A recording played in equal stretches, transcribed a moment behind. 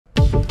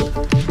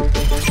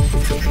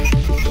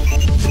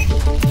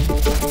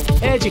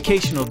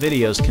Educational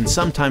videos can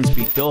sometimes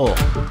be dull,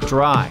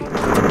 dry,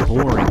 and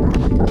boring.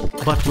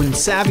 But when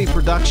Savvy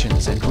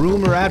Productions and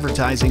Rumor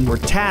Advertising were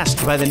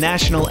tasked by the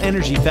National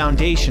Energy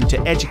Foundation to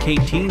educate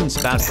teens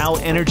about how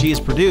energy is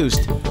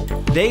produced,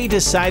 they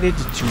decided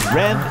to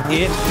rev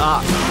it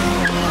up.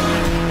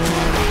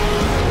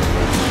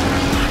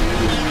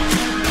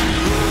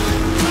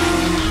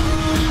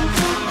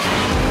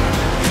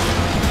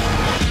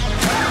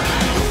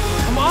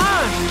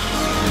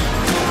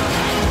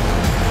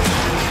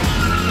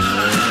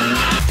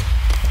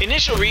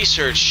 Initial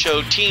research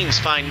showed teens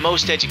find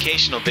most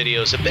educational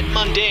videos a bit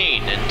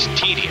mundane and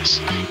tedious.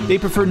 They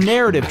prefer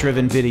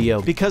narrative-driven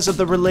video because of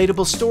the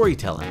relatable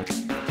storytelling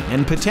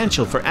and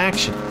potential for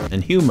action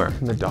and humor.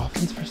 And the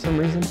dolphins for some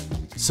reason?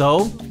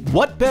 So,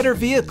 what better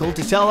vehicle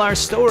to tell our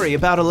story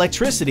about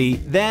electricity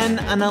than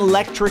an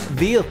electric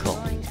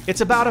vehicle?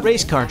 It's about a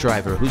race car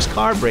driver whose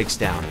car breaks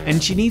down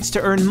and she needs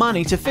to earn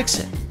money to fix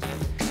it.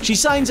 She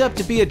signs up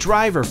to be a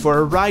driver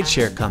for a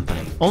rideshare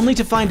company, only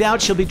to find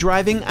out she'll be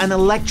driving an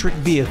electric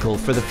vehicle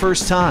for the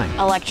first time.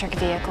 Electric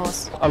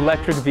vehicles.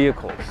 Electric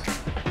vehicles.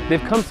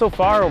 They've come so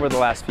far over the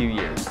last few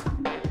years.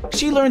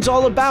 She learns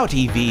all about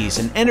EVs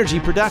and energy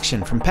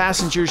production from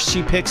passengers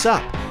she picks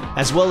up,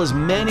 as well as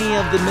many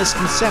of the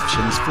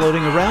misconceptions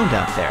floating around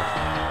out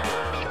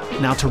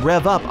there. Now, to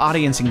rev up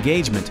audience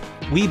engagement,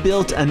 we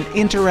built an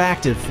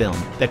interactive film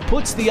that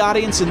puts the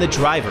audience in the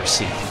driver's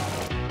seat,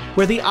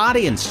 where the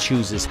audience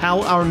chooses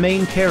how our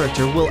main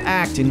character will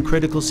act in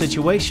critical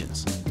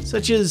situations,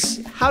 such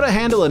as how to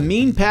handle a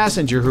mean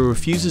passenger who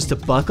refuses to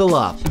buckle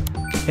up.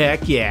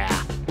 Heck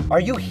yeah. Are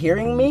you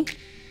hearing me?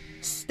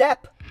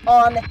 Step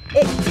on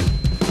it.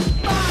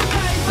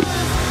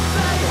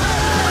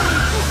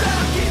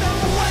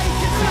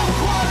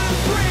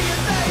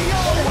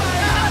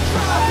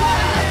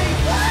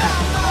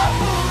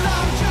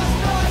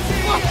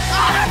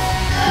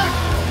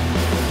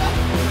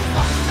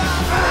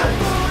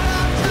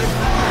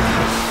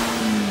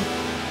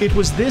 It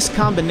was this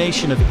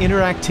combination of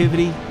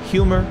interactivity,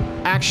 humor,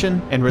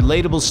 action, and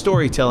relatable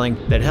storytelling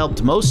that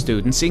helped most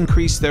students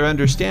increase their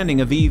understanding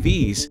of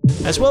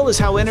EVs, as well as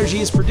how energy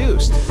is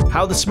produced,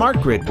 how the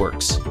smart grid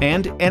works,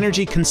 and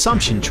energy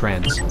consumption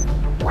trends.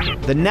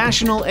 The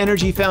National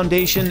Energy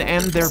Foundation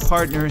and their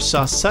partners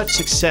saw such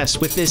success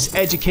with this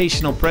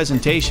educational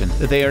presentation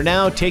that they are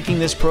now taking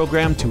this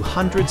program to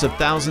hundreds of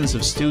thousands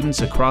of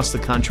students across the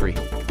country.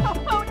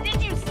 Oh,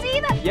 did you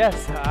see that?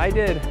 Yes, I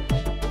did.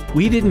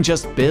 We didn't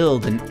just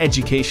build an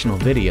educational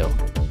video.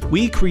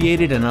 We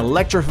created an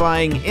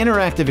electrifying,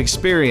 interactive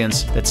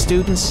experience that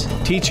students,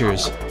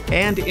 teachers,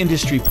 and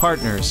industry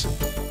partners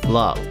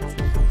love.